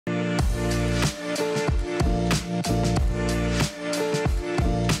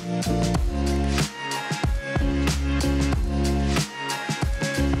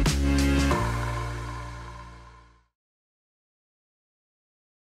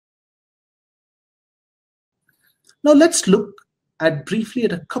Now let's look at briefly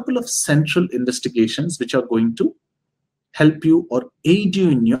at a couple of central investigations which are going to help you or aid you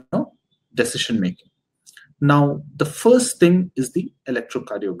in your decision making. Now, the first thing is the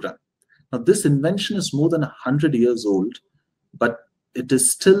electrocardiogram. Now, this invention is more than 100 years old, but it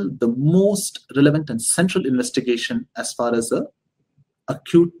is still the most relevant and central investigation as far as a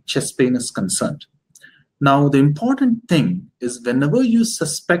acute chest pain is concerned. Now, the important thing is whenever you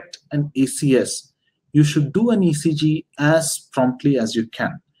suspect an ACS, you should do an ECG as promptly as you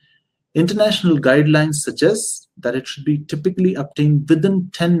can. International guidelines suggest that it should be typically obtained within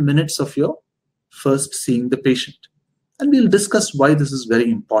 10 minutes of your first seeing the patient. And we'll discuss why this is very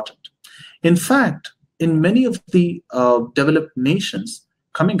important. In fact, in many of the developed nations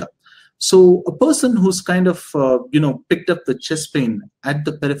coming up, so a person who's kind of, picked up the chest pain at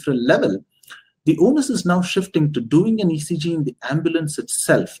the peripheral level, the onus is now shifting to doing an ECG in the ambulance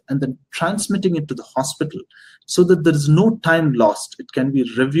itself and then transmitting it to the hospital so that there is no time lost. It can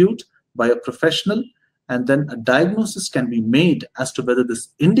be reviewed by a professional and then a diagnosis can be made as to whether this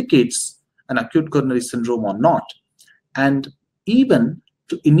indicates an acute coronary syndrome or not. And even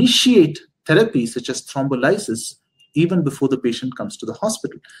to initiate therapy such as thrombolysis even before the patient comes to the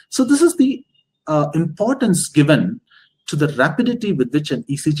hospital. So this is the importance given to the rapidity with which an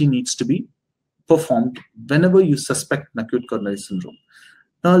ECG needs to be performed whenever you suspect an acute coronary syndrome.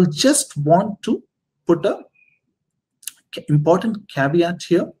 Now, I'll just want to put an important caveat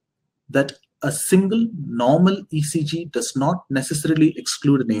here that a single normal ECG does not necessarily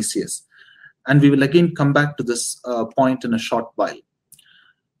exclude an ACS. And we will again come back to this point in a short while.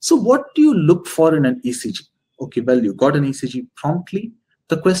 So what do you look for in an ECG? Okay, well, you got an ECG promptly.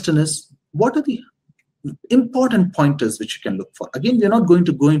 The question is, what are the important pointers which you can look for? Again, we're not going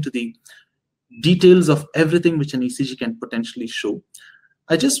to go into the details of everything which an ECG can potentially show.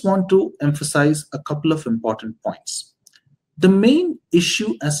 I just want to emphasize a couple of important points. The main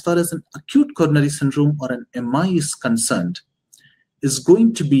issue as far as an acute coronary syndrome or an MI is concerned is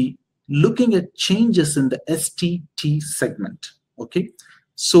going to be looking at changes in the ST-T segment. Okay,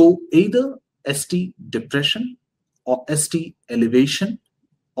 so either ST depression or ST elevation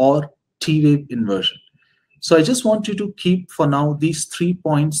or T-wave inversion. So I just want you to keep for now these 3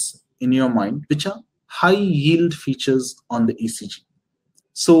 points in your mind, which are high yield features on the ECG.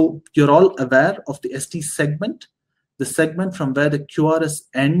 So you're all aware of the ST segment, the segment from where the QRS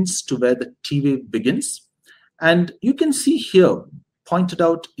ends to where the T-wave begins. And you can see here, pointed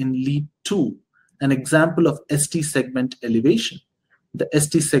out in lead 2, an example of ST segment elevation. The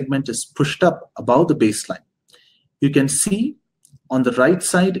ST segment is pushed up above the baseline. You can see on the right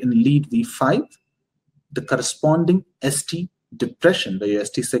side in lead V5, the corresponding ST depression, where your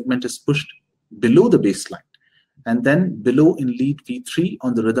ST segment is pushed below the baseline. And then below in lead V3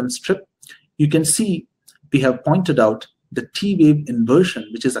 on the rhythm strip, you can see we have pointed out the T-wave inversion,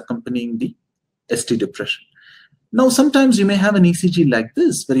 which is accompanying the ST depression. Now, sometimes you may have an ECG like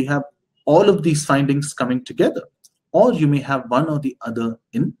this, where you have all of these findings coming together, or you may have one or the other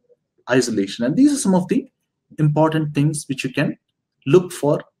in isolation. And these are some of the important things which you can look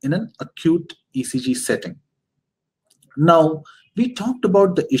for in an acute ECG setting. Now, we talked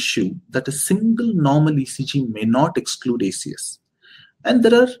about the issue that a single normal ECG may not exclude ACS. And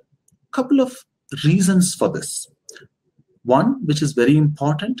there are a couple of reasons for this. One, which is very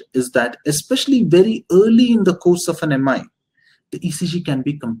important, is that especially very early in the course of an MI, the ECG can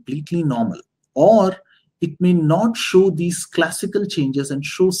be completely normal, or it may not show these classical changes and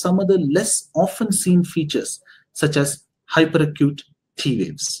show some other less often seen features, such as hyperacute T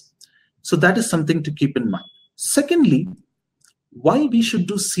waves. So that is something to keep in mind. Secondly, why we should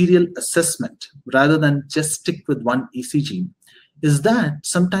do serial assessment rather than just stick with one ECG is that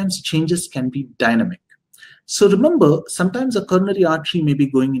sometimes changes can be dynamic. So remember, sometimes a coronary artery may be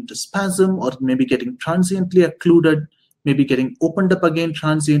going into spasm or maybe getting transiently occluded, maybe getting opened up again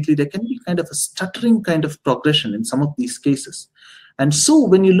transiently. There can be kind of a stuttering kind of progression in some of these cases. And so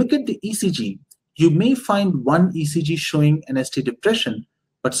when you look at the ECG, you may find one ECG showing an ST depression,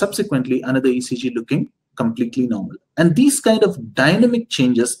 but subsequently another ECG looking completely normal. And these kind of dynamic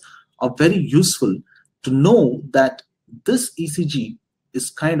changes are very useful to know that this ECG is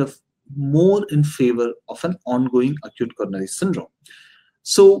kind of more in favor of an ongoing acute coronary syndrome.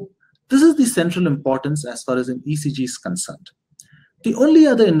 So this is the central importance as far as an ECG is concerned. The only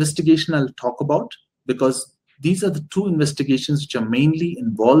other investigation I'll talk about, because these are the two investigations which are mainly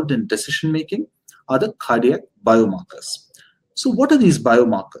involved in decision making, are the cardiac biomarkers. So what are these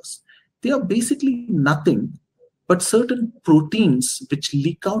biomarkers? They are basically nothing but certain proteins which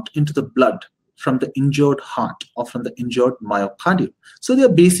leak out into the blood from the injured heart or from the injured myocardium. So they are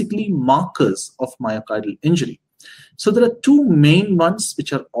basically markers of myocardial injury. So there are two main ones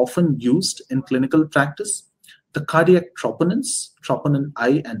which are often used in clinical practice: the cardiac troponins, troponin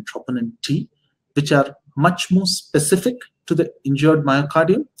I and troponin T, which are much more specific to the injured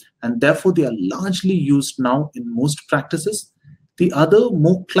myocardium, and therefore they are largely used now in most practices. The other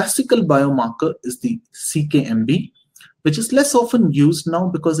more classical biomarker is the CKMB, which is less often used now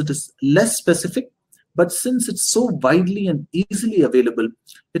because it is less specific, but since it's so widely and easily available,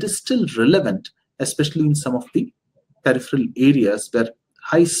 it is still relevant, especially in some of the peripheral areas where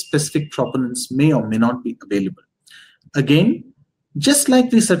high specific troponins may or may not be available. Again, just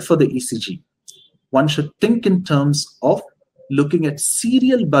like we said for the ECG, one should think in terms of looking at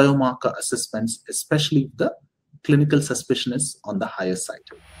serial biomarker assessments, especially if the clinical suspicion is on the higher side.